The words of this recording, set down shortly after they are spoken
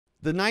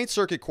The Ninth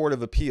Circuit Court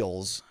of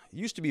Appeals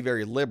used to be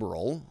very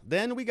liberal.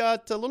 Then we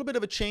got a little bit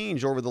of a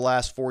change over the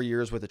last 4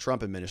 years with the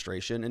Trump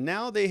administration, and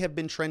now they have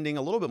been trending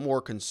a little bit more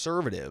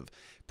conservative.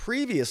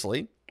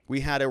 Previously,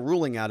 we had a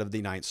ruling out of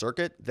the Ninth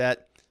Circuit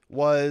that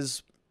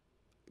was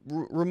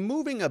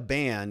removing a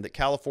ban that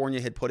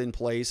California had put in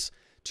place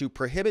to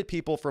prohibit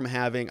people from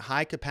having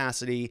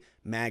high-capacity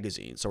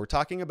magazines. So we're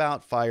talking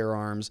about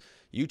firearms.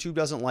 YouTube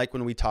doesn't like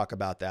when we talk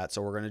about that,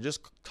 so we're going to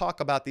just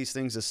talk about these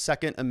things as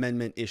Second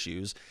Amendment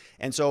issues.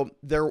 And so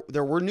there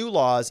were new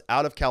laws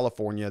out of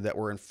California that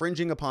were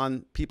infringing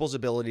upon people's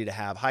ability to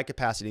have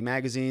high-capacity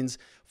magazines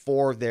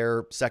for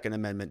their Second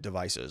Amendment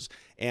devices.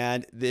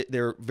 And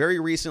there very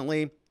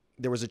recently,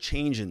 there was a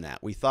change in that.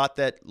 We thought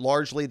that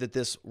largely that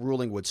this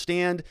ruling would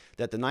stand,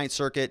 that the Ninth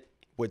Circuit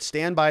would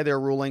stand by their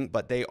ruling,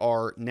 but they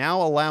are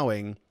now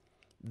allowing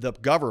the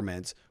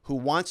government who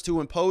wants to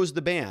impose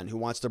the ban, who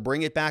wants to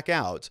bring it back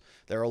out,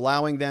 they're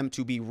allowing them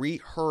to be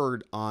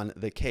reheard on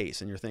the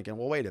case. And you're thinking,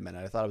 well, wait a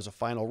minute, I thought it was a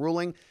final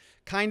ruling.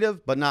 Kind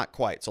of, but not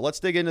quite. So let's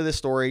dig into this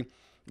story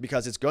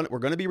because we're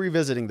going to be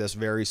revisiting this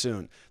very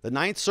soon. The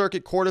Ninth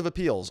Circuit Court of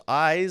Appeals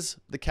eyes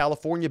the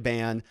California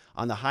ban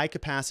on the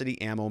high-capacity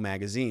ammo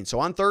magazine. So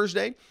on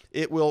Thursday,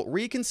 it will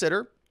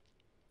reconsider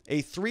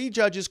a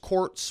 3-judges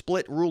court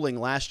split ruling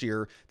last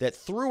year that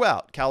threw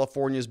out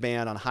California's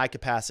ban on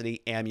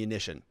high-capacity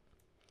ammunition,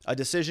 a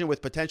decision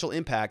with potential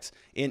impacts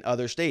in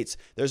other states.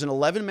 There's an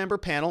 11-member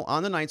panel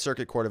on the Ninth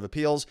Circuit Court of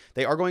Appeals.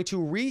 They are going to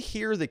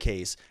rehear the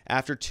case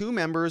after 2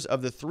 members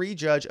of the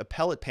 3-judge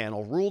appellate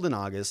panel ruled in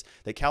August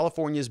that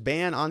California's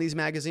ban on these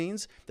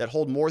magazines that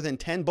hold more than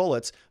 10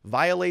 bullets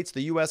violates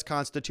the U.S.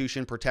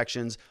 Constitution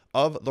protections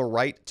of the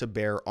right to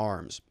bear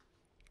arms.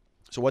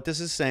 So what this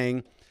is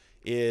saying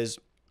is,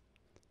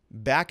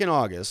 back in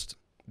August,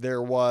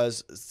 there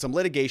was some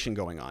litigation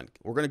going on.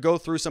 We're going to go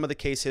through some of the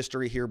case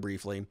history here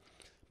briefly,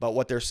 but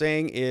what they're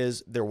saying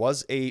is there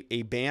was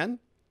a ban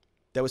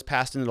that was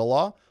passed into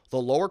law.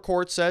 The lower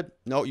court said,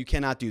 no, you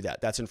cannot do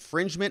that. That's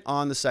infringement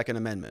on the Second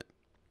Amendment.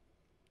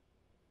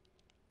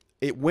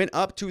 It went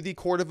up to the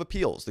Court of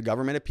Appeals. The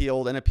government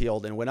appealed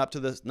and went up to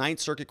the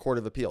Ninth Circuit Court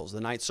of Appeals. The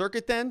Ninth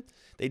Circuit then,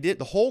 the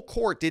whole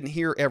court didn't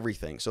hear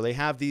everything. So they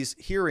have these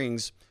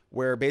hearings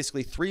where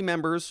basically 3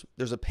 members,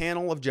 there's a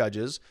panel of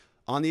judges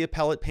on the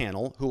appellate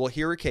panel who will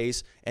hear a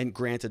case and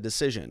grant a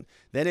decision.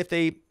 Then if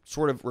they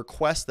sort of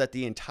request that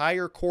the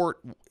entire court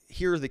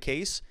hear the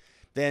case,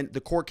 then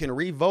the court can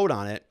re-vote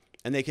on it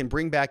and they can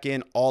bring back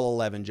in all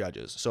 11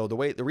 judges. So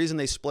the reason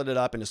they split it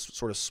up into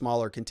sort of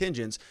smaller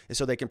contingents is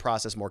so they can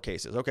process more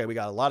cases. Okay, we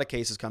got a lot of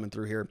cases coming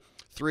through here.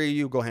 3 of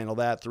you go handle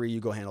that, 3 of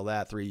you go handle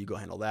that, 3 of you go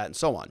handle that, and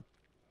so on.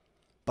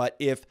 But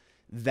if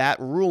that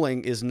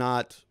ruling is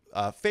not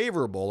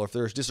favorable, or if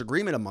there's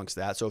disagreement amongst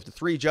that, so if the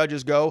 3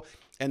 judges go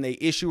and they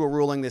issue a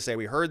ruling, they say,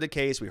 we heard the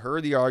case, we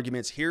heard the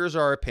arguments, here's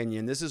our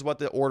opinion, this is what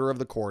the order of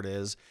the court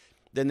is,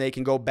 then they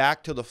can go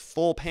back to the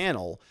full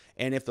panel,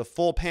 and if the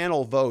full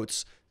panel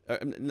votes,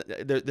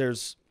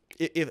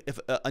 if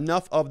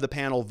enough of the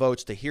panel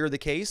votes to hear the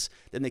case,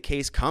 then the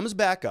case comes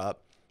back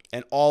up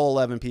and all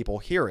 11 people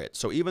hear it.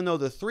 So even though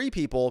the 3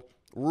 people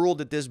ruled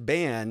that this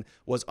ban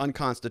was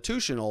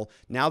unconstitutional,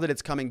 now that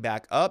it's coming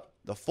back up,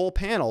 the full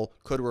panel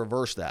could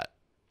reverse that.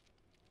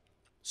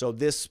 So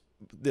this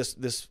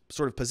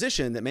sort of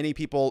position that many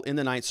people in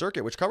the Ninth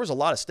Circuit, which covers a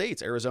lot of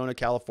states, Arizona,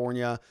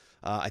 California,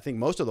 I think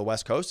most of the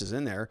West Coast is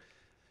in there.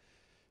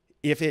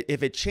 If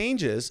it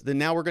changes, then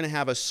now we're going to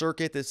have a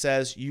circuit that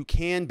says you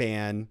can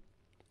ban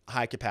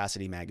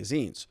high-capacity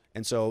magazines.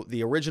 And so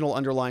the original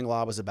underlying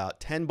law was about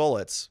 10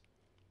 bullets,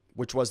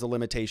 which was the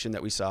limitation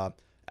that we saw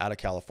out of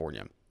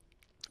California.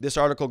 This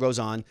article goes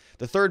on.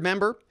 The 3rd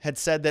member had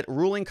said that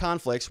ruling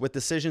conflicts with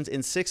decisions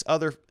in 6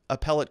 other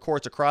appellate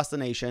courts across the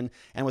nation,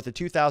 and with the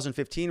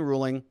 2015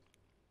 ruling,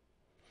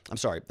 the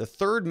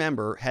 3rd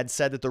member had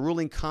said that the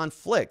ruling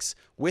conflicts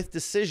with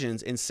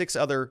decisions in 6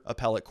 other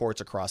appellate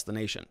courts across the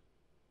nation.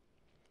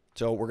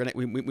 So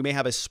we may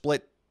have a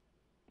split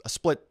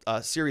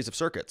series of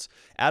circuits.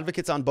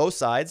 Advocates on both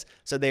sides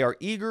said they are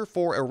eager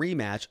for a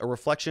rematch, a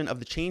reflection of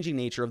the changing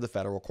nature of the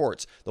federal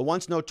courts. The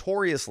once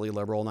notoriously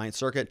liberal Ninth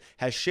Circuit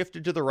has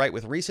shifted to the right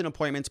with recent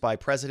appointments by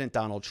President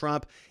Donald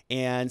Trump,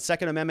 and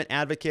Second Amendment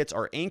advocates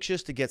are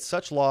anxious to get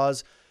such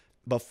laws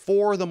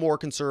before the more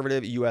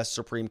conservative U.S.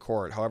 Supreme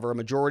Court. However, a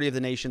majority of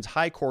the nation's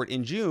high court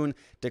in June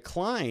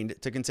declined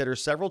to consider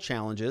several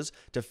challenges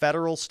to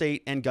federal,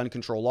 state, and gun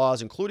control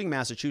laws, including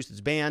Massachusetts'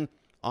 ban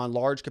on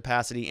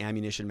large-capacity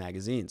ammunition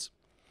magazines.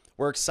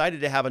 We're excited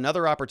to have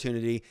another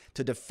opportunity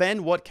to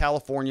defend what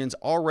Californians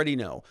already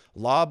know: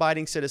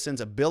 law-abiding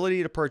citizens'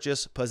 ability to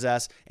purchase,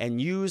 possess,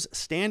 and use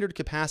standard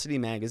capacity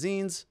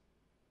magazines.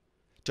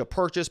 To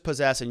purchase,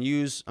 possess, and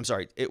use,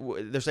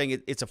 they're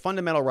saying it's a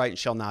fundamental right and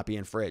shall not be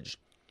infringed.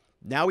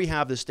 Now we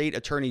have the state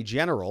attorney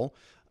general,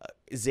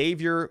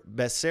 Xavier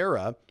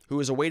Becerra, who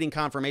is awaiting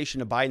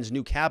confirmation of Biden's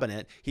new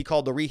cabinet. He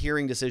called the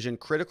rehearing decision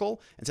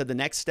critical and said the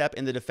next step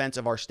in the defense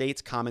of our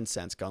state's common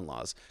sense gun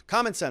laws.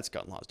 Common sense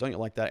gun laws. Don't you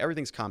like that?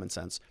 Everything's common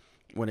sense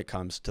when it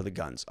comes to the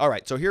guns. All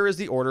right, so here is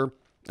the order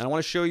And I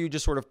want to show you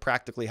just sort of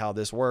practically how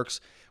this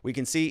works. We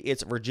can see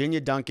it's Virginia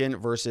Duncan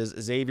versus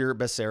Xavier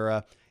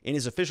Becerra in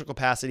his official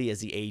capacity as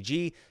the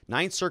AG,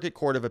 Ninth Circuit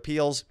Court of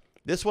Appeals.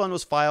 This one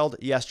was filed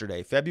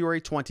yesterday,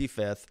 February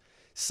 25th,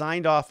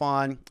 signed off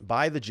on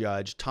by the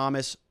judge,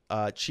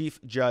 Chief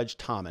Judge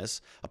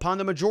Thomas. Upon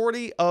the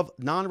majority of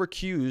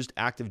non-recused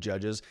active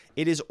judges,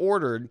 it is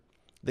ordered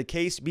the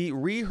case be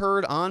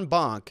reheard en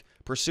banc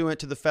pursuant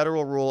to the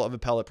Federal Rule of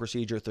Appellate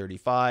Procedure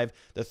 35.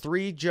 The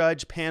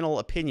three-judge panel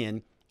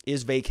opinion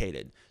is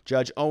vacated.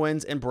 Judge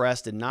Owens and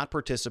Bress did not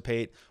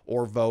participate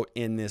or vote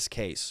in this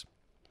case.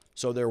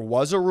 So there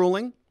was a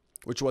ruling,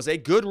 which was a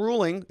good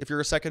ruling if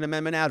you're a Second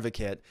Amendment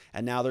advocate,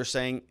 and now they're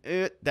saying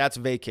that's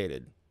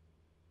vacated.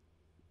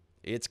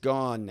 It's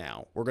gone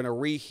now. We're going to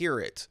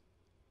rehear it,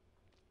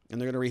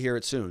 and they're going to rehear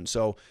it soon.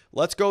 So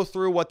let's go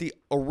through what the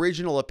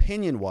original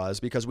opinion was,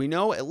 because we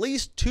know at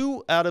least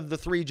 2 out of the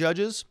 3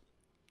 judges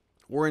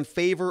were in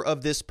favor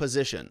of this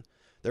position.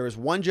 There is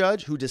one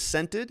judge who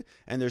dissented,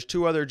 and there's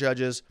 2 other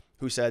judges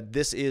who said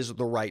this is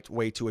the right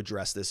way to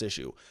address this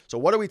issue. So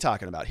what are we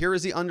talking about? Here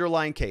is the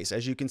underlying case.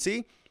 As you can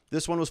see,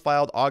 this one was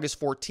filed August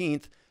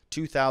 14th,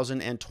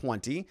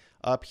 2020.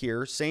 Up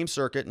here, same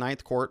circuit,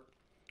 Ninth Court.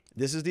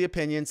 This is the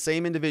opinion,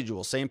 same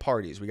individual, same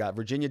parties. We got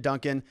Virginia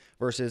Duncan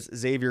versus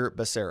Xavier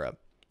Becerra.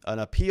 An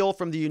appeal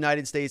from the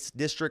United States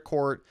District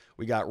Court.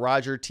 We got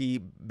Roger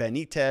T.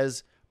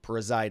 Benitez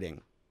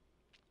presiding.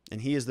 And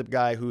he is the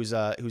guy who's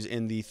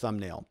in the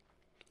thumbnail.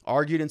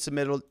 Argued and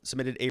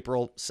submitted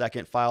April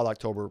 2nd, filed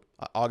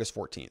August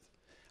 14th.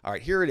 All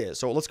right, here it is.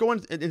 So let's go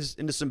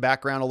into some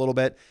background a little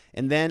bit,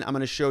 and then I'm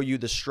going to show you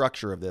the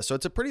structure of this. So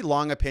it's a pretty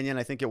long opinion.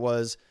 I think it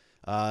was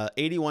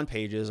 81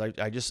 pages. I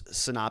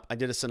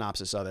did a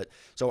synopsis of it.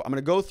 So I'm going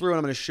to go through and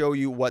I'm going to show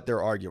you what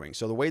they're arguing.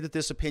 So the way that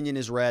this opinion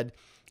is read,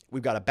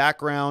 we've got a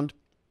background,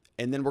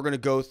 and then we're going to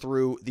go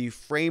through the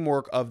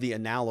framework of the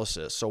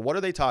analysis. So what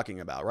are they talking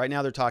about? Right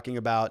now they're talking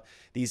about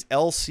these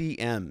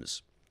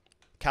LCMs.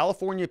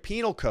 California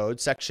Penal Code,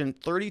 Section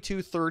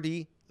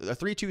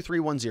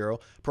 32310,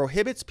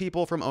 prohibits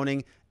people from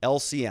owning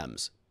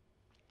LCMs.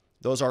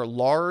 Those are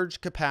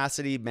large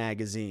capacity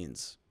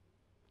magazines.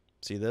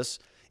 See this?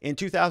 In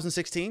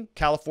 2016,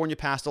 California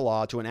passed a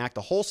law to enact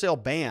a wholesale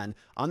ban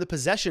on the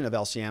possession of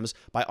LCMs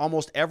by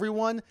almost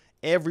everyone,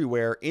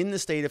 everywhere in the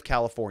state of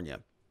California.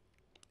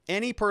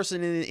 Any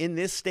person in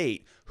this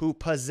state who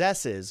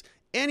possesses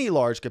any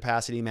large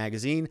capacity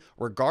magazine,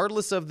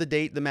 regardless of the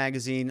date the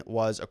magazine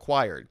was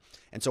acquired.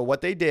 And so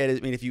what they did is,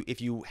 I mean,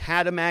 if you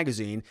had a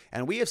magazine,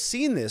 and we have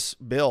seen this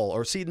bill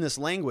or seen this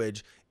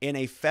language in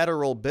a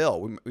federal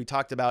bill. We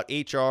talked about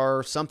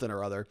HR something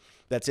or other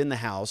that's in the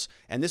House,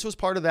 and this was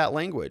part of that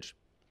language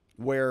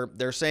where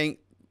they're saying,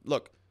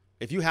 look,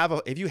 if you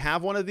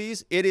have one of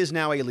these, it is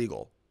now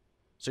illegal.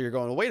 So you're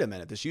going, well, wait a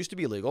minute, this used to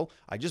be illegal.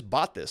 I just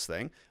bought this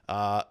thing.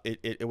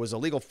 It was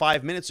illegal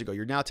 5 minutes ago.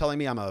 You're now telling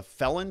me I'm a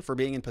felon for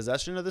being in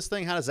possession of this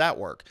thing? How does that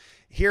work?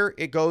 Here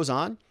it goes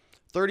on.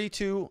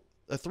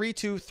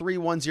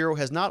 32310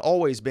 has not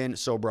always been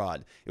so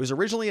broad. It was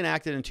originally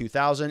enacted in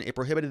 2000. It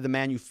prohibited the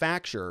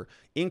manufacture,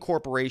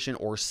 incorporation,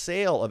 or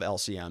sale of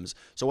LCMs.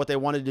 So what they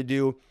wanted to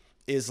do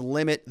is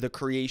limit the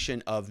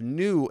creation of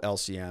new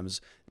LCMs,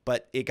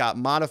 but it got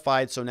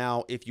modified. So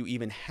now if you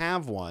even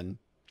have one,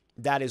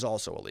 that is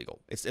also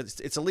illegal.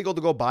 It's illegal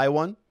to go buy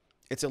one.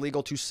 It's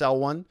illegal to sell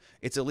one.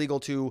 It's illegal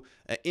to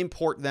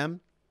import them.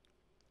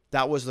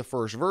 That was the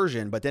first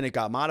version, but then it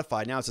got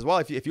modified. Now it says, well,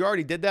 if you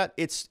already did that,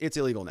 it's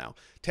illegal now.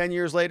 10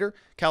 years later,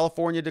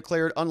 California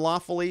declared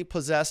unlawfully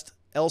possessed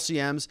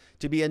LCMs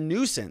to be a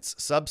nuisance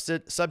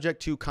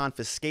subject to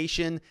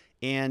confiscation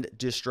and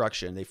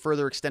destruction. They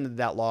further extended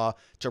that law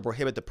to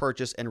prohibit the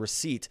purchase and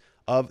receipt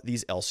of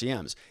these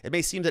LCMs. It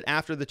may seem that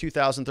after the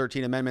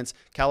 2013 amendments,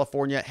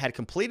 California had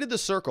completed the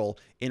circle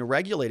in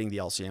regulating the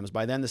LCMs.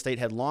 By then, the state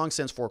had long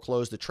since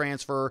foreclosed the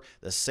transfer,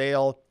 the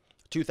sale.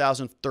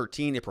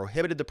 2013, it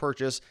prohibited the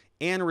purchase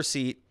and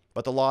receipt,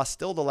 but the law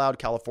still allowed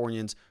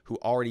Californians who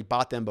already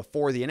bought them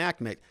before the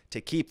enactment to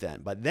keep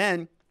them. But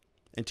then,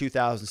 in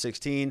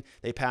 2016,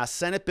 they passed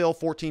Senate Bill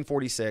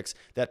 1446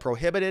 that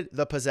prohibited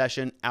the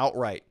possession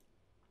outright.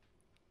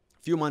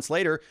 A few months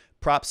later,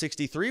 Prop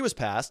 63 was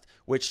passed,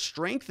 which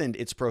strengthened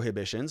its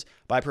prohibitions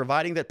by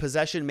providing that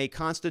possession may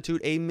constitute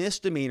a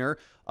misdemeanor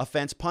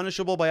offense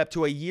punishable by up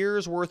to a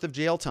year's worth of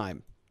jail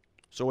time.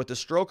 So with the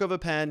stroke of a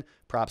pen,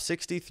 Prop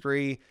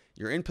 63,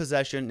 you're in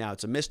possession. Now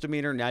it's a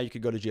misdemeanor. Now you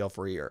could go to jail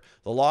for a year.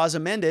 The law as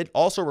amended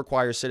also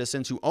requires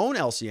citizens who own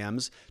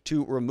LCMs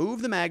to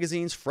remove the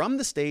magazines from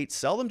the state,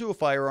 sell them to a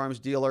firearms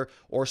dealer,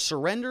 or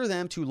surrender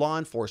them to law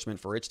enforcement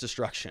for its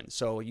destruction.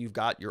 So you've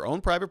got your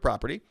own private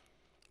property.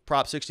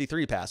 Prop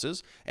 63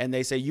 passes, and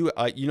they say, you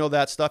know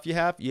that stuff you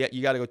have? Yeah,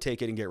 you got to go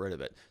take it and get rid of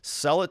it.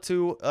 Sell it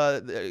to,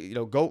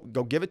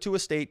 go give it to a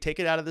state, take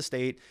it out of the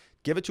state,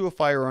 give it to a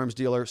firearms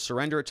dealer,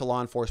 surrender it to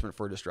law enforcement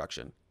for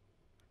destruction.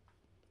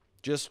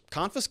 Just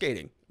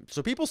confiscating.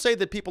 So people say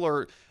that people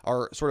are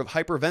sort of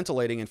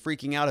hyperventilating and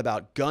freaking out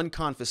about gun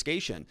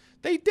confiscation.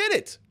 They did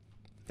it.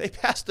 They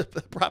passed the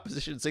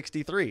Proposition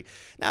 63.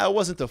 Now, it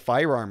wasn't the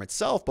firearm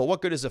itself, but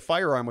what good is a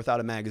firearm without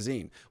a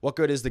magazine? What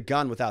good is the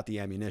gun without the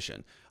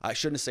ammunition? I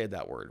shouldn't have said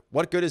that word.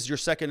 What good is your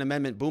Second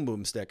Amendment boom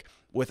boom stick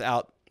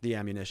without the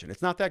ammunition?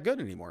 It's not that good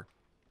anymore.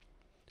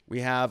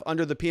 We have,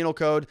 under the Penal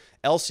Code,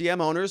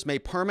 LCM owners may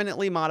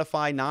permanently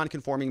modify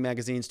non-conforming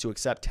magazines to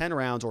accept 10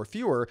 rounds or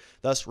fewer,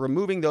 thus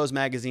removing those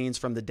magazines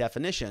from the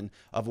definition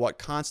of what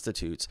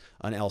constitutes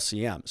an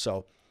LCM.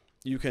 So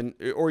you can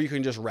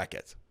just wreck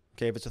it.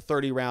 Okay, if it's a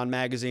 30-round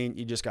magazine,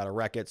 you just got to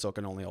wreck it so it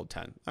can only hold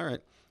 10. All right,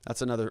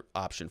 that's another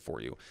option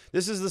for you.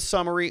 This is the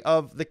summary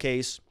of the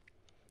case.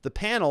 The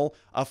panel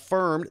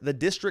affirmed the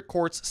district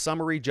court's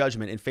summary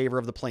judgment in favor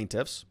of the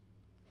plaintiffs.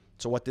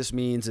 So what this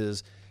means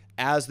is,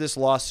 as this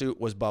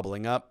lawsuit was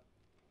bubbling up,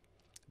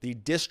 the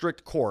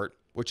district court,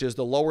 which is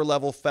the lower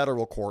level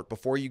federal court,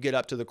 before you get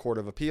up to the Court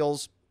of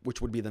Appeals, which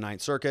would be the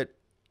Ninth Circuit,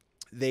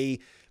 they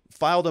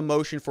filed a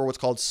motion for what's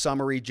called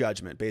summary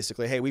judgment.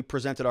 Basically, hey, we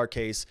presented our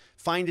case,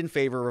 find in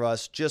favor of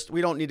us,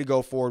 we don't need to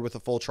go forward with a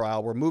full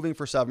trial. We're moving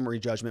for summary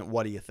judgment.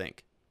 What do you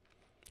think?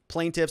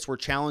 Plaintiffs were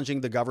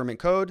challenging the government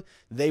code.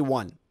 They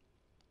won.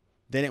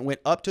 Then it went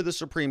up to the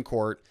Supreme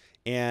Court,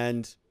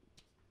 and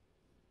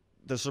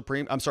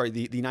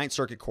the Ninth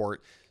Circuit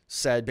Court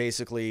said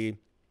basically,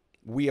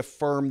 we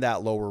affirm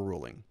that lower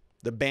ruling.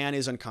 The ban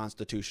is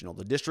unconstitutional.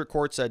 The district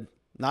court said,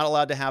 not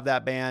allowed to have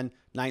that ban.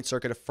 Ninth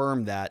Circuit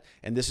affirmed that,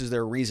 and this is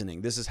their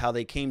reasoning. This is how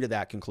they came to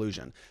that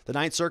conclusion. The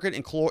Ninth Circuit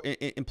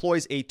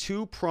employs a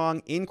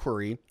two-prong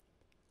inquiry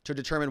to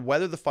determine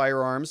whether the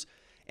firearms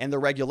and the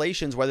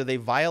regulations, whether they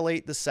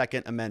violate the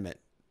Second Amendment.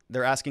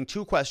 They're asking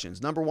two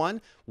questions. Number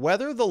one,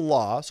 whether the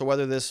law, so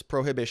whether this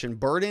prohibition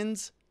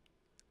burdens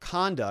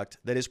conduct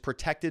that is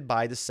protected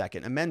by the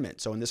Second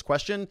Amendment. So in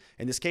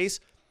this case,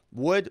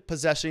 would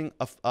possessing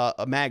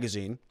a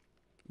magazine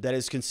that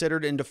is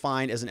considered and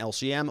defined as an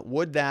LCM,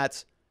 would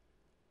that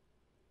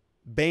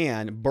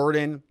ban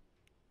burden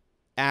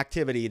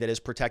activity that is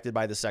protected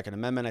by the Second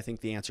Amendment? I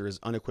think the answer is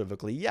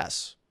unequivocally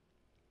yes.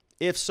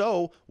 If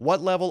so,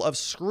 what level of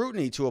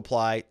scrutiny to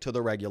apply to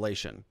the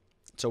regulation?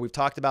 So we've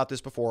talked about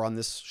this before on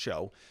this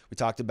show. We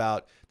talked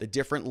about the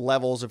different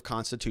levels of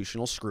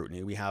constitutional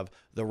scrutiny. We have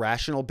the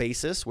rational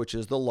basis, which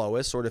is the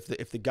lowest. Sort of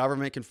if the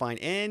government can find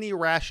any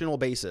rational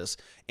basis,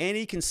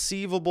 any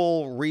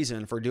conceivable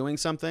reason for doing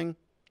something,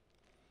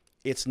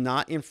 it's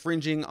not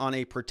infringing on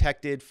a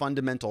protected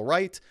fundamental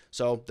right.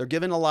 So they're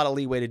given a lot of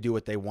leeway to do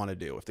what they want to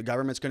do. If the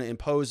government's going to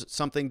impose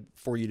something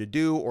for you to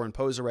do or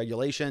impose a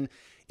regulation,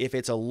 if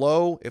it's a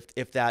low,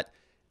 if that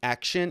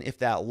action, if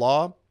that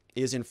law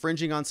is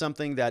infringing on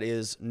something that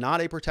is not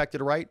a protected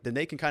right, then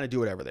they can kind of do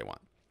whatever they want.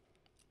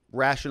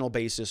 Rational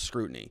basis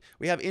scrutiny.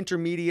 We have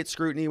intermediate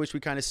scrutiny, which we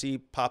kind of see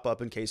pop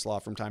up in case law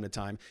from time to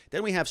time.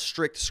 Then we have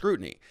strict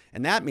scrutiny.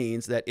 And that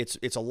means that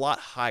it's a lot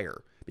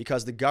higher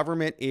because the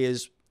government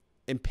is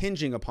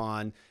impinging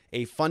upon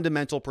a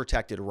fundamental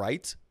protected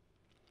right.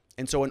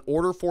 And so in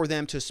order for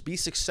them to be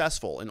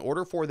successful, in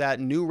order for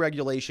that new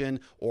regulation,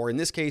 or in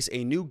this case,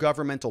 a new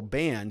governmental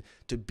ban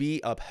to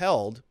be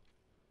upheld,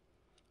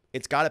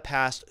 it's got to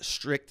pass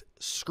strict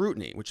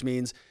scrutiny, which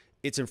means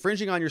it's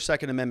infringing on your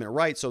Second Amendment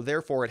right. So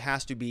therefore, it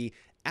has to be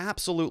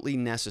absolutely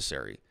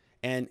necessary.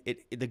 And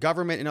the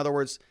government, in other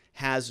words,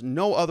 has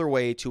no other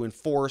way to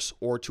enforce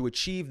or to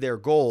achieve their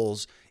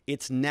goals.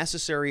 It's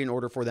necessary in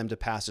order for them to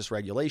pass this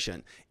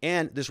regulation.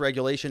 And this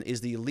regulation is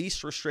the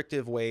least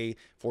restrictive way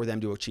for them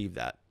to achieve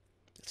that.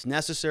 It's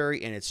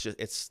necessary, and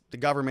the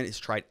government has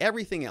tried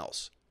everything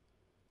else.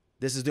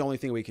 This is the only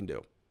thing we can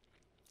do.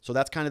 So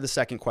that's kind of the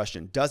second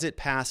question. Does it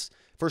pass?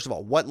 First of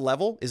all, what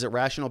level? Is it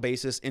rational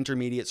basis,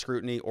 intermediate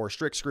scrutiny, or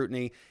strict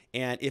scrutiny?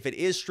 And if it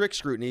is strict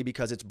scrutiny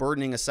because it's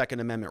burdening a Second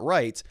Amendment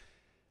right,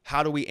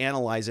 how do we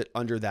analyze it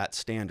under that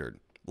standard?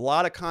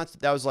 That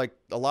was like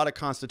a lot of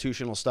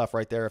constitutional stuff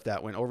right there. If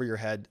that went over your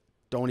head,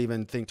 don't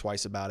even think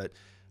twice about it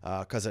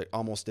because it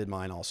almost did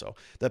mine also.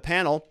 The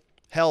panel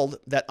held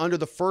that under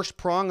the first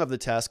prong of the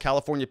test,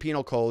 California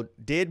Penal Code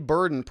did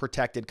burden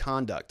protected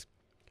conduct.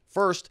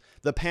 First,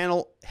 the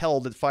panel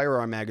held that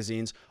firearm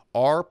magazines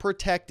are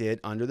protected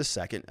under the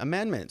Second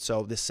Amendment.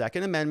 So the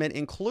Second Amendment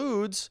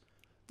includes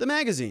the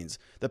magazines.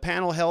 The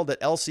panel held that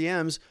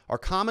LCMs are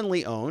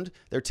commonly owned.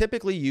 They're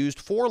typically used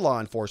for law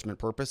enforcement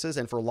purposes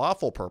and for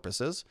lawful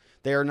purposes.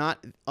 They are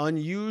not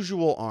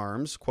unusual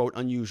arms, quote,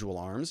 unusual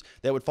arms,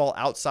 that would fall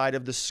outside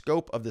of the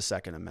scope of the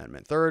Second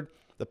Amendment. Third,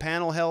 the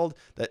panel held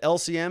that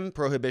LCM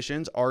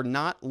prohibitions are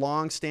not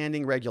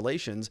long-standing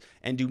regulations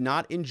and do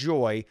not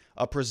enjoy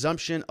a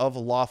presumption of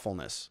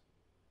lawfulness.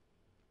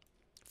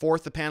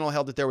 Fourth, the panel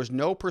held that there was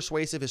no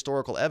persuasive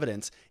historical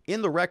evidence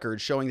in the record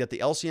showing that the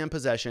LCM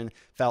possession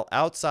fell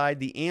outside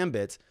the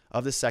ambit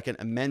of the Second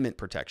Amendment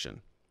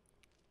protection.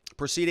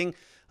 Proceeding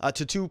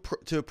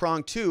to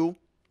prong two,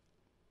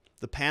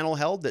 the panel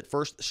held that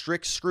first,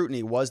 strict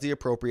scrutiny was the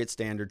appropriate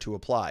standard to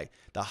apply,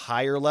 the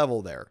higher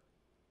level there.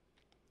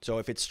 So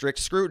if it's strict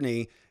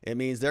scrutiny, it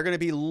means they're going to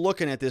be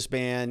looking at this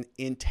ban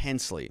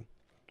intensely.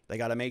 They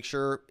got to make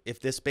sure if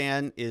this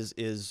ban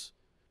is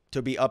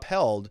to be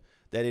upheld,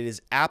 that it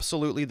is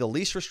absolutely the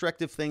least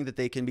restrictive thing that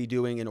they can be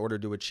doing in order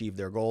to achieve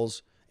their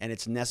goals, and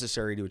it's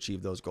necessary to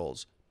achieve those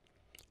goals.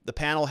 The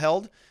panel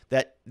held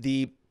that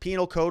the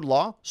penal code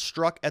law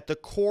struck at the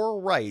core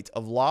right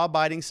of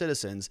law-abiding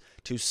citizens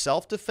to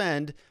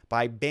self-defend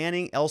by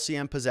banning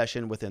LCM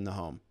possession within the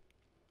home.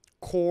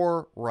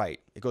 Core right.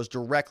 It goes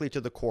directly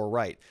to the core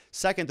right.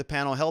 Second, the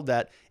panel held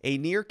that a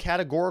near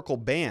categorical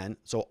ban,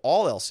 so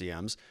all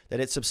LCMs,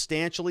 that it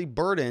substantially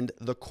burdened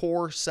the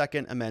core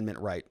Second Amendment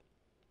right.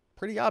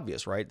 Pretty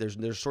obvious, right?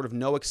 There's sort of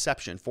no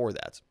exception for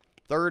that.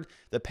 Third,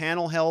 the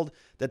panel held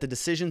that the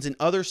decisions in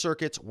other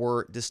circuits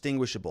were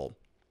distinguishable.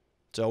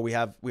 So we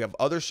have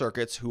other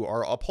circuits who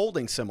are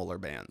upholding similar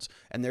bans,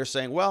 and they're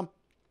saying, well,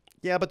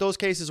 yeah, but those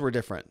cases were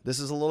different. This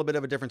is a little bit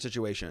of a different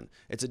situation.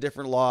 It's a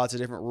different law. It's a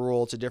different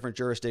rule. It's a different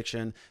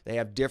jurisdiction. They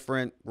have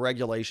different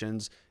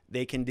regulations.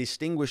 They can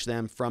distinguish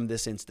them from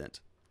this instant.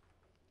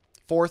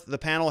 Fourth, the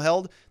panel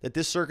held that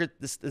this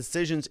circuit's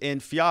decisions in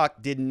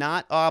FIOC did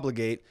not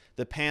obligate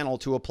the panel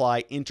to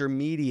apply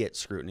intermediate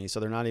scrutiny. So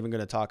they're not even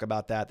going to talk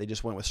about that. They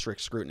just went with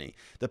strict scrutiny.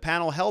 The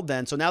panel held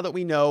then, so now that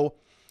we know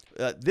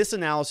this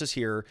analysis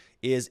here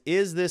is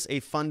this a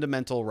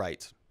fundamental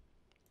right?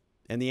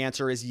 And the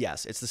answer is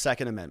yes. It's the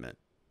Second Amendment.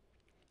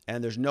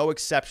 And there's no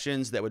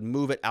exceptions that would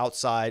move it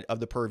outside of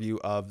the purview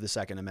of the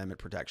Second Amendment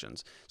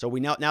protections. So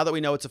we now that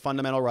we know it's a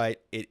fundamental right,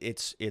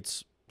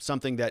 it's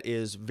something that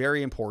is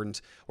very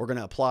important. We're going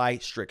to apply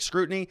strict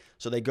scrutiny.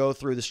 So they go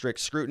through the strict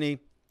scrutiny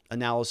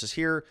analysis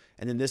here,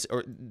 and then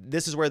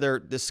this is where they're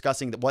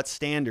discussing what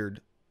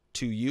standard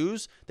to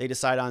use. They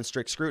decide on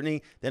strict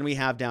scrutiny. Then we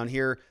have down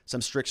here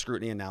some strict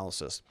scrutiny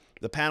analysis.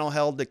 The panel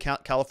held the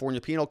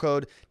California Penal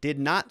Code did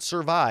not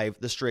survive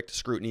the strict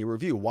scrutiny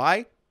review.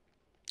 Why?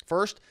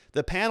 First,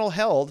 the panel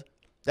held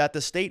that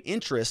the state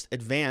interests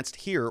advanced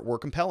here were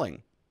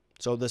compelling.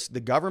 So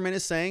the government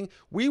is saying,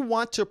 we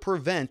want to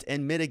prevent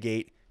and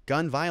mitigate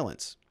gun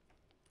violence,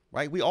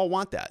 right? We all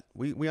want that.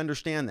 We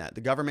understand that.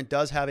 The government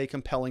does have a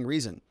compelling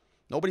reason.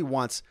 Nobody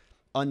wants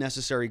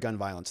unnecessary gun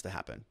violence to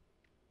happen,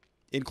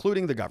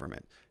 including the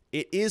government.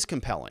 It is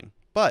compelling.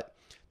 But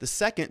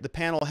the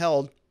panel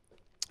held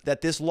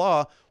that this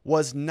law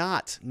was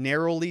not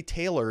narrowly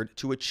tailored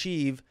to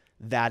achieve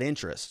that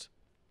interest,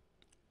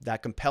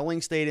 that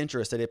compelling state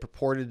interest that it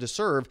purported to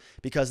serve,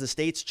 because the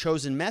state's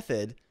chosen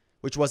method,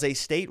 which was a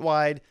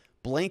statewide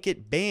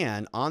blanket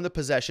ban on the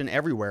possession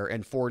everywhere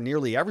and for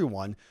nearly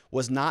everyone,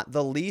 was not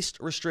the least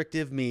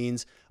restrictive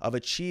means of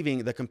achieving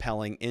the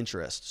compelling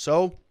interest.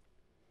 So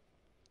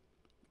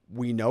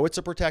we know it's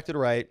a protected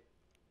right.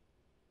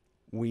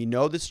 We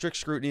know that strict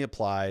scrutiny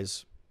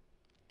applies.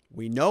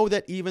 We know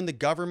that even the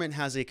government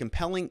has a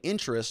compelling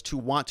interest to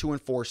want to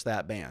enforce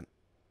that ban.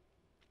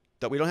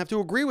 That we don't have to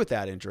agree with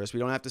that interest. We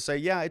don't have to say,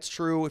 yeah, it's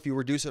true. If you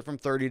reduce it from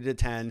 30 to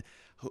 10,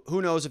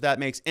 who knows if that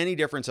makes any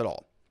difference at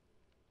all?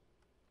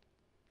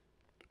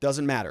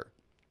 Doesn't matter.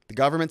 The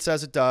government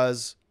says it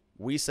does.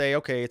 We say,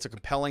 okay, it's a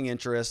compelling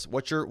interest.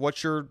 What's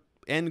your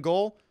end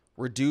goal?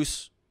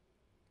 Reduce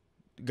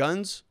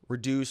guns,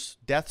 reduce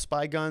deaths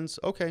by guns.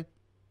 Okay.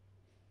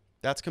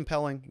 That's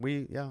compelling.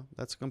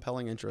 That's a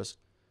compelling interest.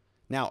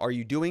 Now, are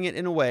you doing it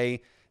in a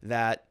way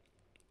that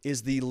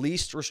is the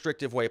least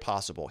restrictive way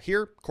possible?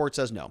 Here, court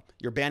says no.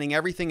 You're banning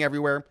everything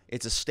everywhere.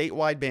 It's a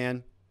statewide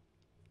ban.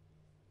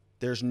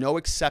 There's no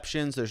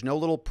exceptions. There's no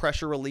little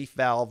pressure relief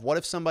valve. What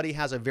if somebody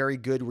has a very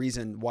good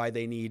reason why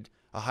they need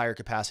a higher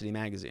capacity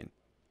magazine?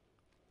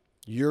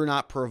 You're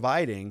not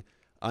providing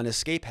an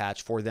escape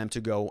hatch for them to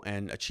go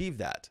and achieve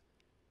that.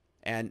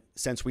 And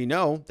since we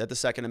know that the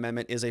Second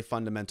Amendment is a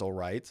fundamental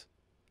right,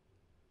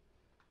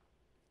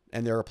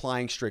 and they're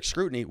applying strict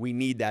scrutiny, we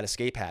need that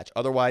escape hatch.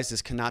 Otherwise,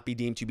 this cannot be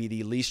deemed to be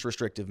the least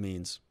restrictive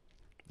means.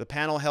 The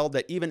panel held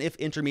that even if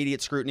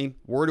intermediate scrutiny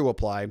were to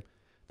apply,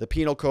 the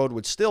penal code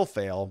would still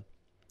fail.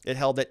 It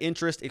held that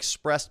interest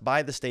expressed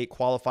by the state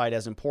qualified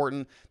as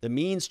important. The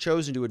means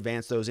chosen to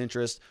advance those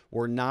interests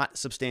were not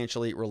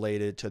substantially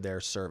related to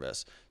their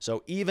service.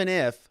 So even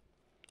if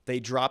they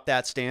drop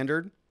that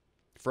standard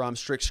from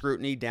strict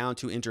scrutiny down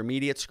to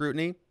intermediate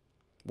scrutiny,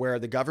 where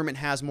the government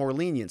has more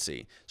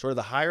leniency, sort of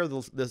the higher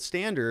the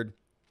standard,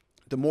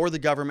 the more the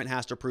government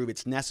has to prove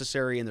it's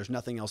necessary and there's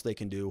nothing else they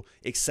can do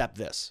except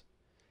this.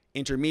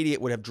 Intermediate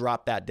would have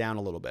dropped that down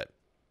a little bit.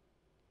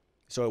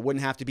 So it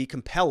wouldn't have to be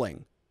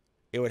compelling.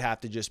 It would have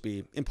to just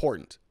be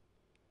important.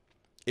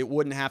 It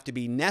wouldn't have to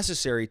be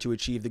necessary to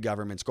achieve the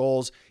government's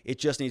goals. It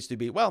just needs to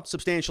be, well,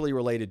 substantially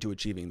related to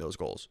achieving those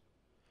goals.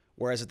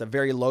 Whereas at the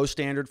very low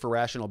standard for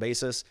rational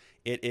basis,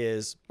 it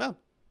is, well,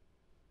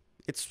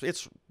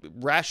 it's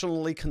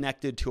rationally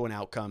connected to an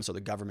outcome so the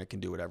government can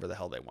do whatever the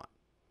hell they want.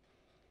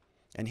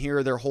 And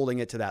here they're holding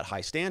it to that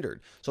high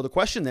standard. So the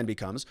question then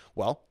becomes,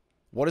 well,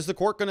 what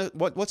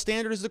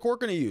standard is the court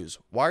going to use?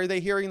 Why are they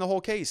hearing the whole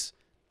case?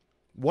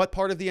 What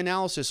part of the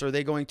analysis are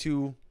they going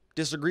to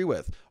disagree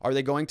with? Are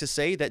they going to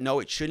say that, no,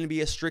 it shouldn't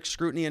be a strict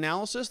scrutiny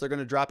analysis? They're going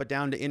to drop it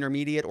down to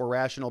intermediate or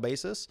rational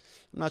basis?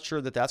 I'm not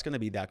sure that that's going to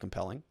be that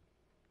compelling.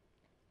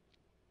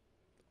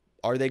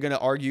 Are they going to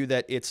argue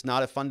that it's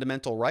not a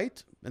fundamental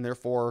right and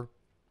therefore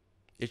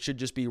it should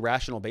just be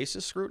rational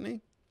basis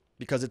scrutiny?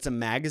 because it's a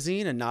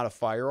magazine and not a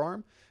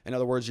firearm. In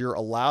other words, you're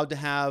allowed to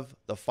have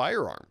the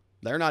firearm.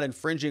 They're not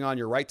infringing on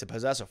your right to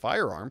possess a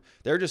firearm.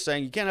 They're just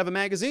saying you can't have a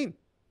magazine.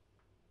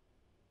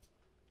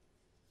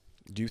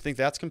 Do you think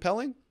that's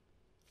compelling?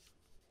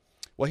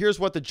 Well, here's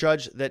what the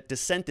judge that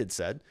dissented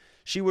said.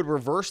 She would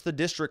reverse the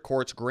district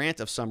court's grant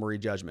of summary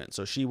judgment.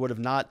 So she would have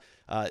not,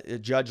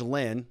 Judge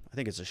Lynn, I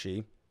think it's a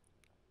she.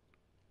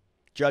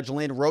 Judge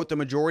Lynn wrote the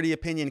majority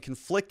opinion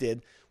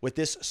conflicted with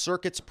this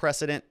circuit's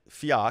precedent,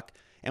 FIOC,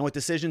 and with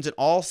decisions in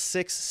all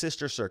 6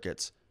 sister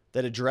circuits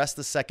that address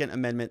the Second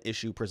Amendment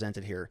issue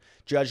presented here.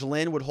 Judge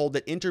Lynn would hold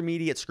that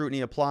intermediate scrutiny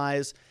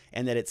applies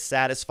and that it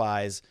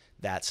satisfies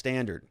that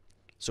standard.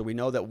 So we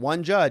know that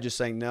one judge is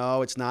saying,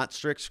 no, it's not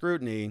strict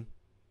scrutiny.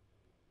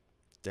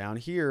 Down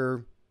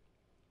here,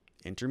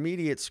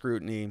 intermediate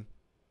scrutiny,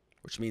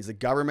 which means the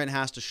government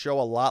has to show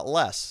a lot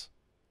less.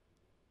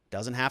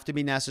 Doesn't have to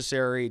be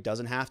necessary.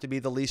 Doesn't have to be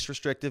the least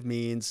restrictive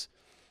means.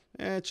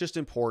 It's just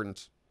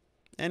important.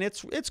 And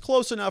it's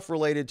close enough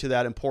related to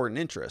that important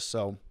interest.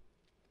 So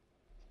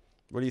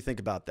what do you think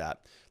about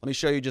that? Let me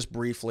show you just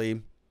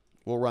briefly.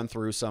 We'll run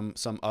through some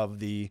of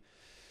the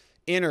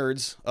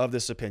innards of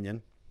this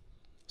opinion.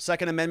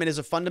 Second Amendment is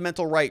a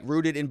fundamental right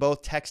rooted in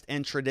both text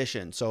and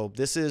tradition. So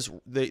this is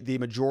the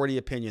majority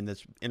opinion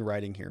that's in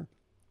writing here.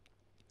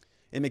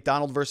 In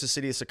McDonald versus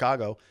City of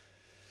Chicago,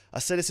 a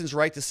citizen's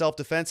right to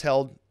self-defense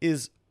held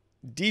is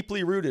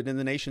deeply rooted in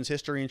the nation's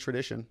history and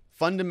tradition,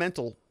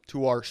 fundamental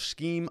to our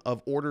scheme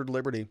of ordered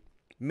liberty.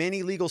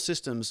 Many legal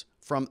systems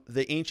from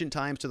the ancient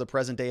times to the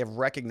present day have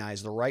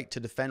recognized the right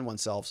to defend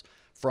oneself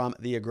from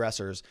the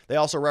aggressors. They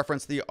also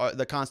reference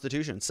the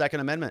Constitution, Second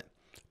Amendment.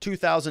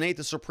 2008,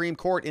 the Supreme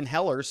Court in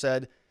Heller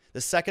said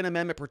the Second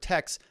Amendment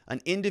protects an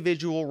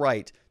individual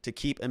right to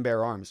keep and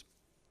bear arms.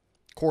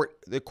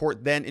 The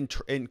court then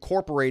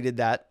incorporated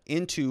that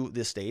into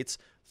the states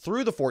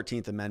through the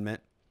 14th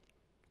Amendment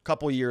a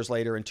couple years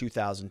later in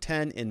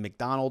 2010 in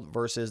McDonald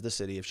versus the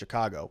City of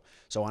Chicago.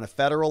 So on a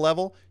federal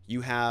level,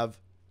 you have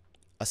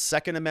a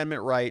Second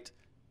Amendment right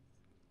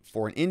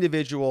for an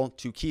individual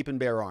to keep and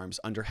bear arms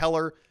under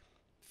Heller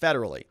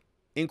federally,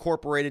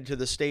 incorporated to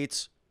the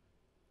states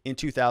in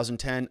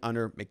 2010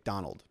 under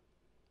McDonald.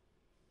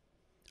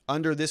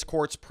 Under this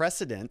court's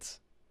precedent,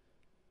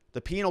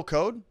 the penal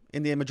code,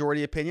 in the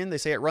majority opinion, they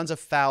say it runs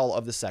afoul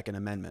of the Second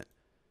Amendment.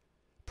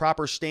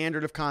 Proper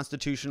standard of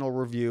constitutional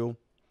review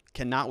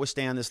cannot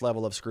withstand this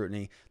level of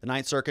scrutiny. The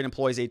Ninth Circuit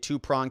employs a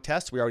 2-pronged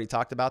test. We already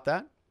talked about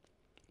that.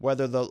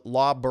 Whether the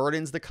law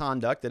burdens the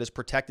conduct that is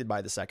protected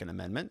by the Second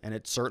Amendment, and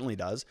it certainly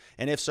does.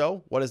 And if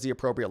so, what is the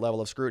appropriate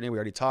level of scrutiny? We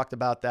already talked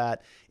about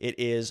that. It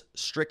is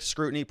strict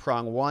scrutiny,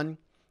 prong 1.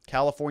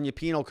 California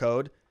Penal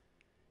Code,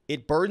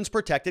 it burdens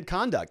protected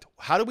conduct.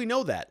 How do we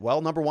know that?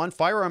 Well, number 1,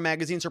 firearm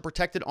magazines are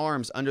protected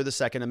arms under the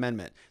Second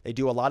Amendment. They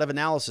do a lot of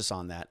analysis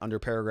on that under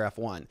paragraph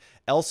 1.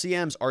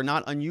 LCMs are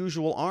not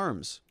unusual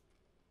arms.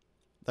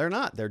 They're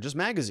not. They're just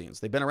magazines.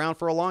 They've been around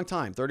for a long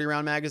time.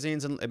 30-round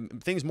magazines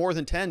and things more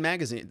than 10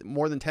 rounds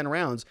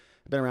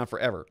have been around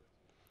forever.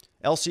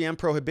 LCM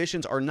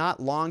prohibitions are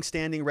not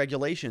long-standing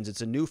regulations.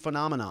 It's a new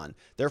phenomenon.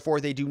 Therefore,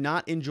 they do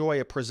not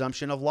enjoy a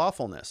presumption of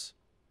lawfulness.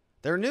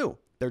 They're new.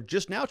 They're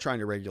just now trying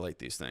to regulate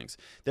these things.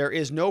 There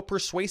is no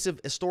persuasive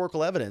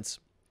historical evidence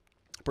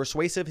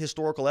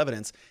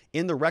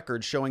in the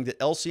record showing that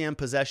LCM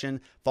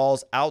possession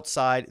falls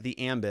outside the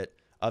ambit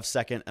of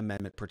Second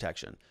Amendment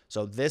protection.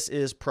 So this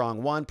is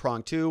prong 1.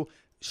 Prong 2,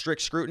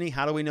 strict scrutiny.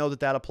 How do we know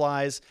that that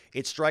applies?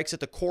 It strikes at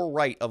the core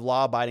right of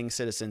law-abiding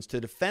citizens to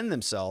defend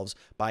themselves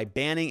by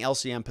banning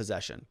LCM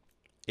possession.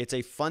 It's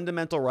a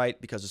fundamental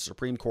right because the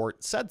Supreme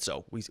Court said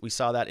so. We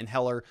saw that in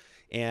Heller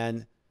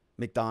and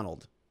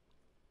McDonald.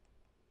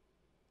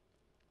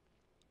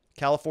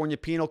 California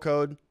Penal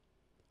Code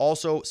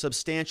also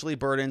substantially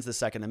burdens the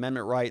Second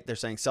Amendment right. They're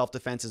saying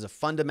self-defense is a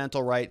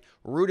fundamental right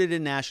rooted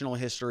in national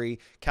history.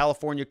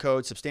 California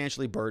Code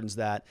substantially burdens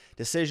that.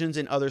 Decisions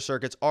in other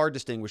circuits are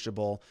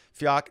distinguishable.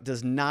 FIOC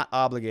does not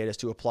obligate us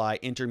to apply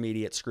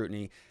intermediate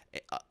scrutiny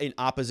in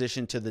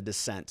opposition to the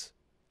dissent.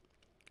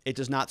 It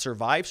does not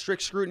survive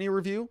strict scrutiny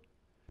review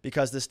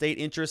because the state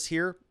interests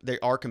here, they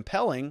are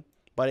compelling,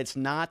 but it's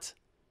not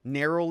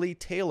narrowly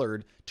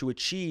tailored to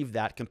achieve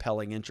that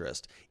compelling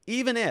interest.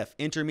 Even if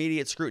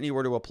intermediate scrutiny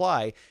were to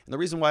apply, and the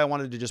reason why I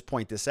wanted to just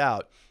point this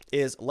out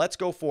is let's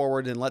go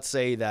forward and let's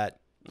say that,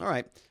 all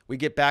right, we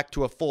get back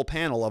to a full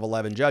panel of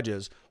 11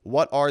 judges.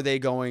 What are they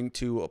going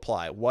to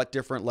apply? What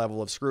different level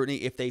of scrutiny?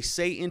 If they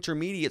say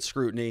intermediate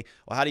scrutiny,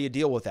 well, how do you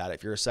deal with that?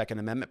 If you're a Second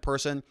Amendment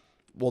person,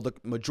 well, the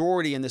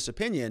majority in this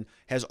opinion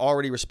has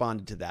already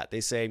responded to that.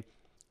 They say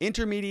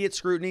intermediate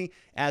scrutiny,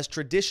 as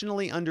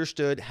traditionally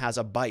understood, has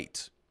a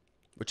bite,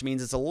 which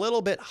means it's a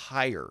little bit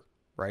higher,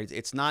 right?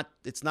 It's not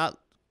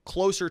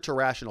closer to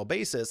rational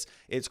basis.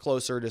 It's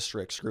closer to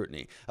strict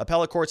scrutiny.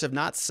 Appellate courts have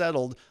not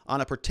settled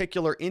on a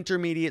particular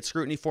intermediate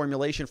scrutiny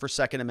formulation for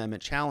Second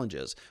Amendment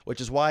challenges,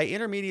 which is why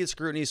intermediate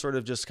scrutiny is sort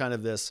of just kind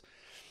of this,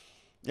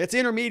 it's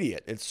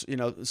intermediate. It's,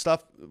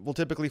 stuff will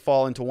typically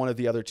fall into one of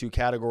the other two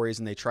categories,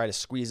 and they try to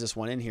squeeze this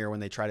one in here when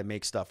they try to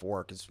make stuff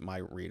work, is my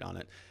read on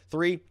it.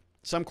 3,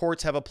 Some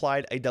courts have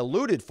applied a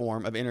diluted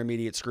form of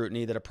intermediate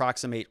scrutiny that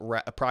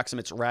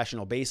approximates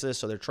rational basis.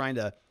 So they're trying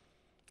to,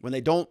 when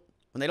they don't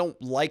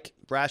like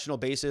rational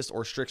basis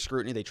or strict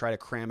scrutiny, they try to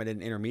cram it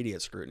in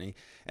intermediate scrutiny.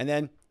 And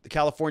then the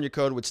California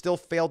Code would still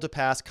fail to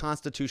pass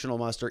constitutional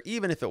muster,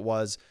 even if it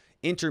was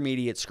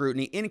intermediate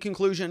scrutiny. In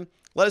conclusion,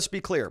 let us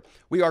be clear.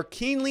 We are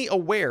keenly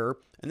aware,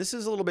 and this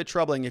is a little bit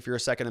troubling if you're a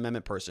Second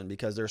Amendment person,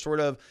 because they're sort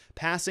of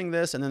passing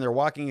this and then they're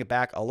walking it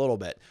back a little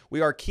bit.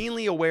 We are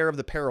keenly aware of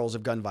the perils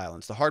of gun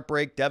violence. The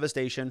heartbreak,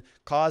 devastation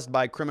caused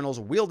by criminals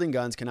wielding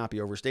guns cannot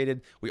be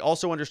overstated. We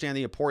also understand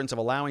the importance of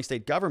allowing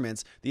state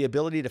governments the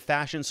ability to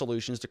fashion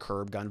solutions to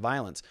curb gun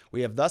violence.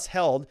 We have thus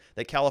held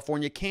that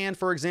California can,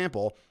 for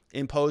example,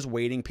 impose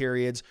waiting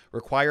periods,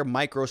 require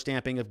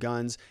micro-stamping of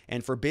guns,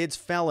 and forbids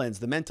felons,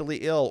 the mentally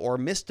ill, or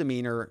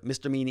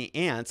misdemeaning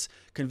ants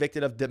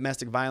convicted of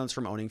domestic violence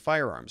from owning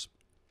firearms.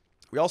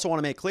 We also want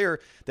to make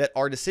clear that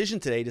our decision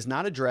today does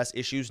not address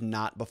issues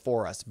not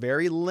before us.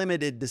 Very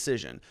limited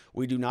decision.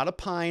 We do not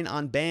opine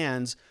on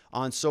bans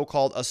on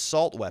so-called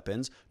assault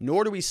weapons,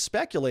 nor do we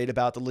speculate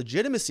about the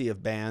legitimacy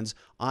of bans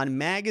on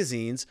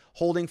magazines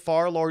holding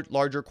far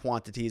larger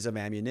quantities of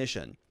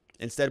ammunition.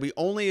 Instead, we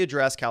only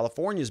address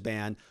California's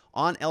ban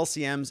on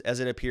LCMs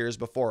as it appears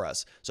before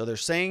us. So they're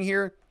saying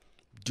here,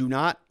 do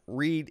not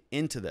read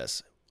into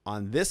this.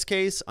 On this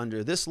case,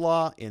 under this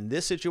law, in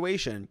this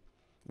situation,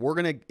 we're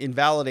going to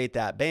invalidate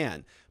that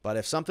ban. But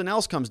if something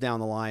else comes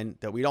down the line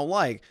that we don't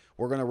like,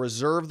 we're going to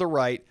reserve the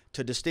right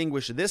to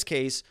distinguish this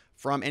case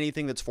from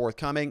anything that's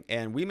forthcoming.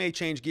 And we may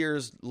change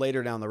gears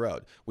later down the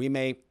road. We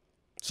may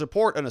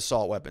support an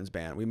assault weapons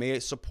ban. We may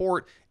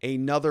support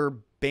another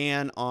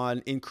ban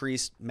on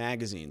increased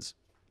magazines.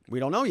 We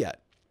don't know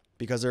yet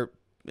because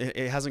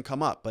it hasn't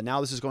come up, but now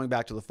this is going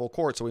back to the full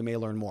court, so we may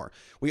learn more.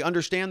 We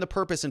understand the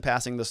purpose in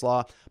passing this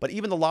law, but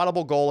even the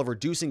laudable goal of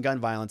reducing gun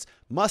violence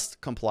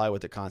must comply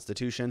with the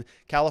Constitution.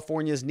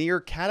 California's near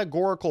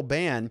categorical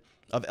ban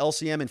of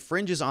LCM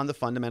infringes on the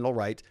fundamental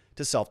right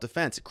to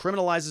self-defense. It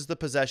criminalizes the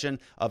possession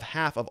of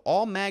half of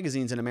all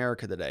magazines in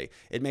America today.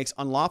 It makes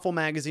unlawful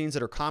magazines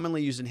that are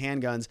commonly used in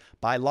handguns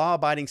by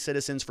law-abiding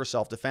citizens for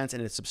self-defense,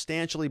 and it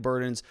substantially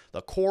burdens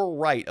the core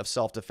right of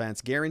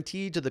self-defense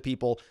guaranteed to the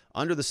people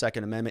under the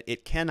Second Amendment.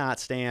 It cannot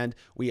stand.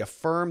 We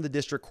affirm the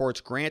district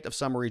court's grant of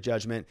summary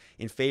judgment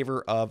in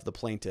favor of the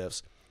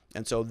plaintiffs.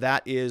 And so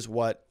that is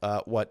what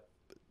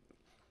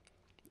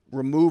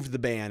removed the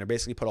ban, or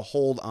basically put a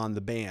hold on the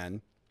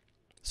ban.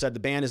 Said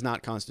the ban is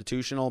not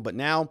constitutional, but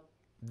now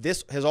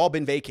this has all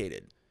been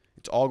vacated.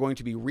 It's all going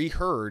to be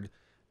reheard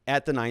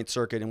at the Ninth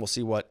Circuit, and we'll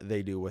see what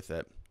they do with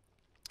it.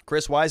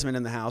 Chris Wiseman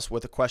in the house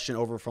with a question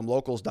over from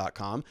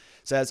locals.com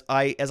says,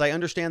 as I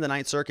understand, the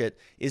Ninth Circuit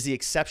is the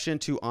exception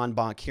to en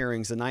banc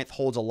hearings. The Ninth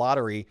holds a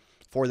lottery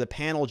for the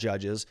panel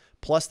judges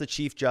plus the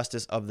Chief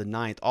Justice of the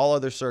Ninth. All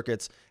other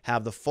circuits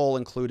have the full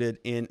included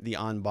in the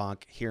en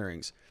banc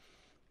hearings.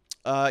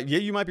 Yeah,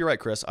 you might be right,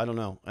 Chris. I don't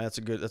know. That's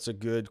a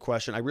good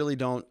question. I really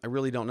don't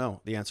know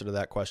the answer to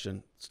that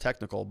question. It's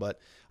technical, but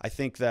I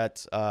think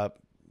that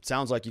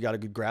sounds like you got a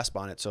good grasp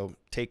on it. So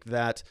take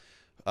that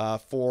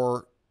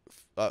for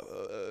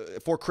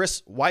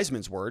Chris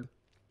Wiseman's word.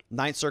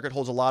 Ninth Circuit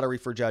holds a lottery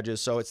for judges,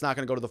 so it's not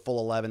going to go to the full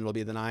 11. It'll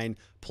be the 9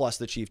 plus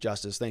the Chief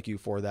Justice. Thank you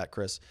for that,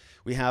 Chris.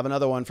 We have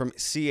another one from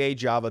CA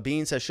Java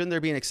Bean says, shouldn't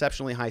there be an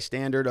exceptionally high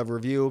standard of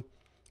review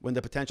when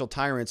the potential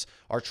tyrants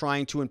are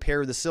trying to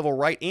impair the civil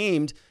right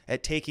aimed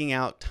at taking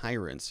out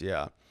tyrants?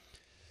 Yeah.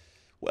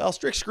 Well,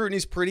 strict scrutiny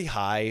is pretty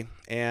high.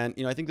 And,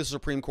 I think the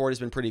Supreme Court has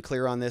been pretty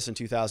clear on this in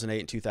 2008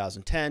 and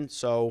 2010.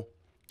 So,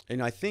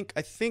 I think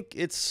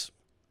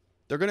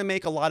they're going to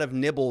make a lot of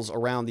nibbles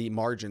around the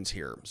margins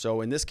here.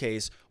 So in this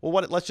case,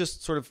 let's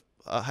just sort of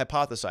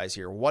hypothesize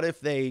here. What if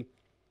they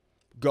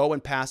go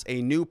and pass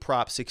a new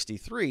Prop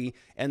 63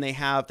 and they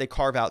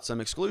carve out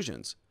some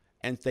exclusions?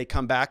 And they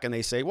come back and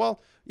they say,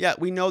 well, yeah,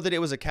 we know that it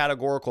was a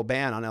categorical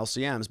ban on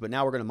LCMs, but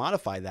now we're going to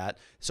modify that.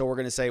 So we're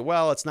going to say,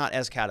 well, it's not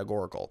as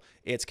categorical.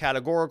 It's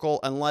categorical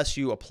unless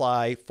you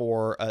apply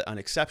for an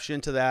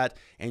exception to that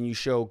and you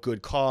show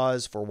good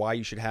cause for why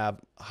you should have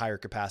higher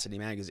capacity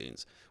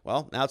magazines.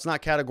 Well, now it's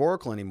not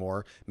categorical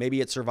anymore. Maybe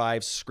it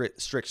survives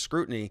strict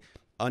scrutiny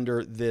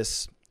under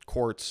this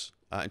court's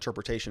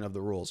interpretation of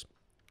the rules.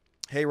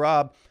 Hey,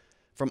 Rob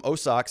from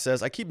OSOC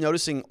says, I keep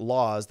noticing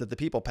laws that the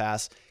people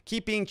pass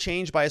keep being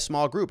changed by a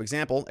small group.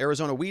 Example,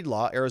 Arizona weed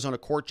law, Arizona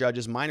court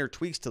judges minor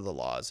tweaks to the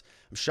laws.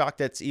 I'm shocked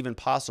that's even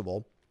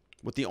possible.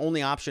 With the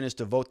only option is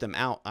to vote them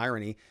out.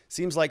 Irony.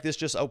 Seems like this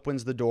just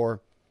opens the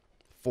door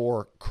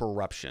for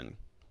corruption.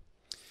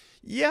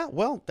 Yeah,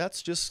 well,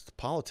 that's just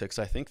politics,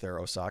 I think, there,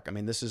 OSOC. I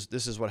mean, this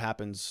is what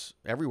happens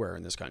everywhere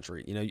in this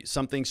country.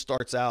 Something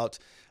starts out.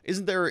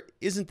 Isn't there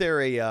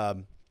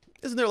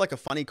like a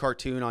funny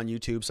cartoon on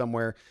YouTube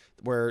somewhere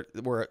where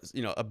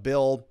a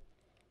bill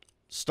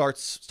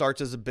starts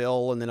as a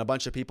bill and then a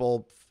bunch of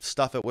people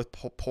stuff it with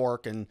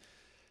pork, and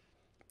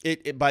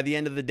it by the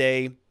end of the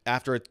day,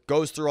 after it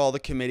goes through all the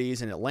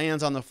committees and it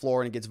lands on the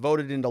floor and it gets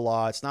voted into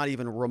law, it's not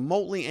even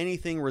remotely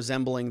anything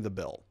resembling the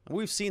bill. And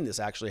we've seen this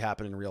actually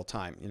happen in real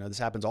time. This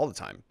happens all the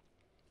time.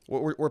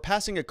 We're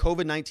passing a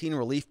COVID-19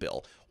 relief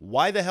bill.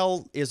 Why the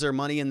hell is there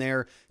money in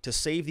there to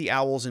save the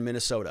owls in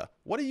Minnesota?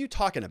 What are you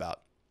talking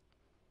about?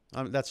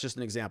 That's just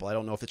an example. I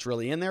don't know if it's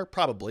really in there,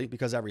 probably,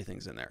 because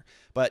everything's in there.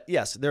 But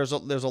yes, there's a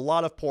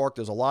lot of pork,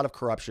 there's a lot of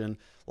corruption,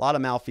 a lot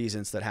of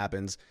malfeasance that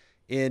happens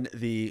in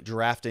the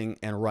drafting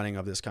and running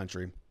of this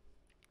country.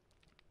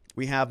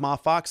 We have Ma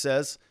Fox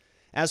says,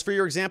 as for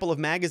your example of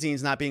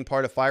magazines not being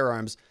part of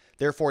firearms,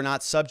 therefore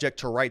not subject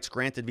to rights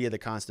granted via the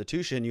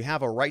Constitution, you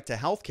have a right to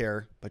health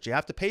care, but you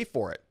have to pay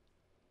for it.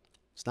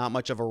 It's not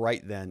much of a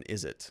right then,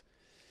 is it?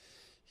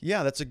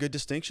 Yeah, that's a good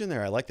distinction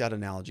there. I like that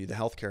analogy, the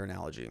healthcare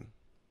analogy.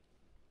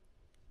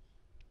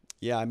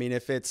 Yeah, I mean, I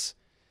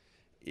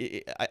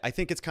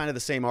think it's kind of the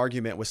same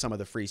argument with some of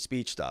the free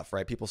speech stuff,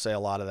 right? People say a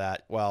lot of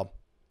that, well,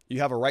 you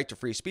have a right to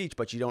free speech,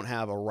 but you don't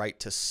have a right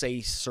to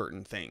say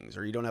certain things,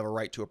 or you don't have a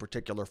right to a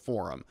particular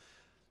forum.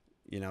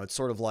 You know, it's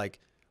sort of like,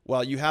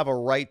 well, you have a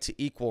right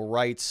to equal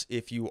rights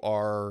if you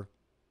are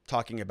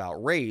talking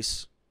about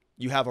race.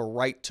 You have a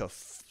right to,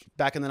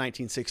 back in the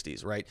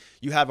 1960s, right?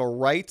 You have a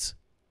right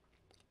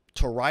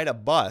to ride a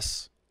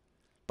bus,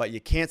 but you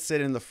can't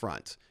sit in the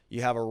front.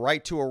 You have a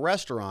right to a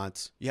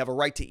restaurant. You have a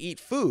right to eat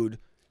food,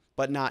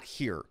 but not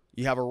here.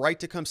 You have a right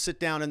to come sit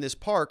down in this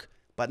park,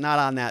 but not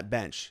on that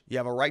bench. You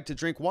have a right to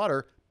drink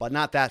water, but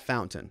not that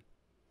fountain,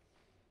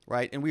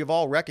 right? And we have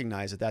all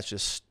recognized that that's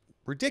just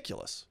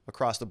ridiculous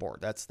across the board.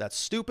 That's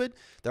stupid.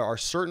 There are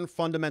certain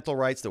fundamental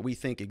rights that we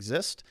think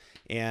exist,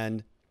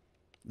 and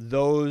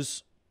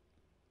those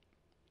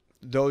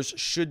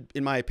should,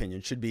 in my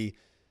opinion, should be,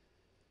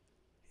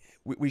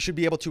 we should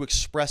be able to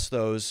express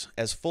those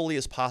as fully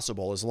as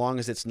possible, as long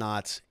as it's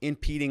not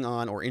impeding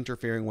on or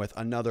interfering with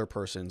another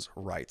person's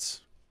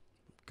rights.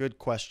 Good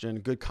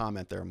question. Good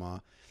comment there, Ma.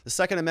 The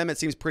Second Amendment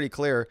seems pretty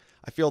clear.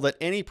 I feel that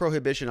any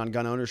prohibition on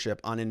gun ownership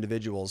on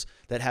individuals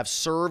that have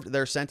served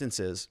their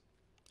sentences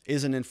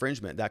is an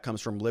infringement. That comes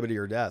from liberty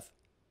or death.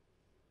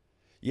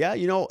 Yeah,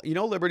 you know,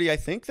 Liberty, I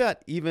think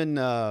that even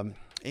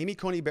Amy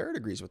Coney Barrett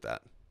agrees with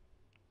that.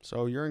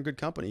 So you're in good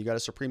company. You got a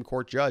Supreme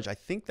Court judge. I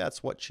think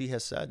that's what she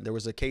has said. There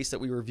was a case that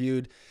we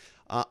reviewed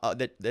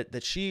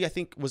that she, I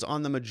think, was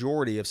on the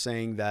majority of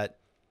saying that,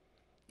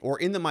 or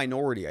in the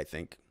minority, I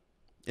think,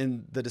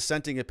 in the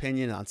dissenting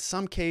opinion on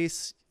some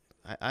case.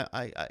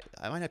 I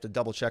might have to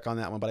double check on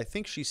that one, but I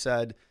think she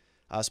said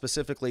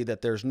specifically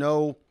that there's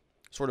no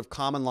sort of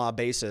common law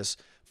basis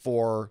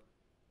for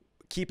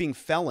keeping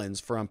felons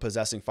from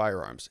possessing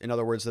firearms. In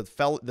other words,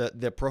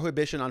 the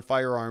prohibition on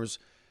firearms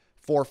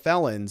for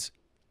felons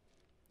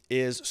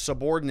is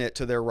subordinate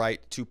to their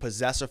right to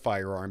possess a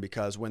firearm,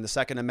 because when the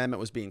Second Amendment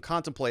was being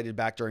contemplated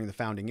back during the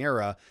founding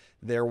era,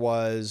 there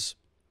was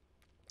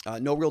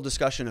no real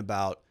discussion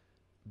about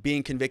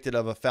being convicted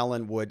of a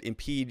felon would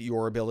impede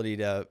your ability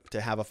to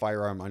have a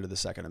firearm under the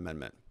Second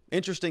Amendment.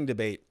 Interesting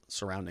debate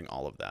surrounding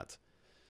all of that.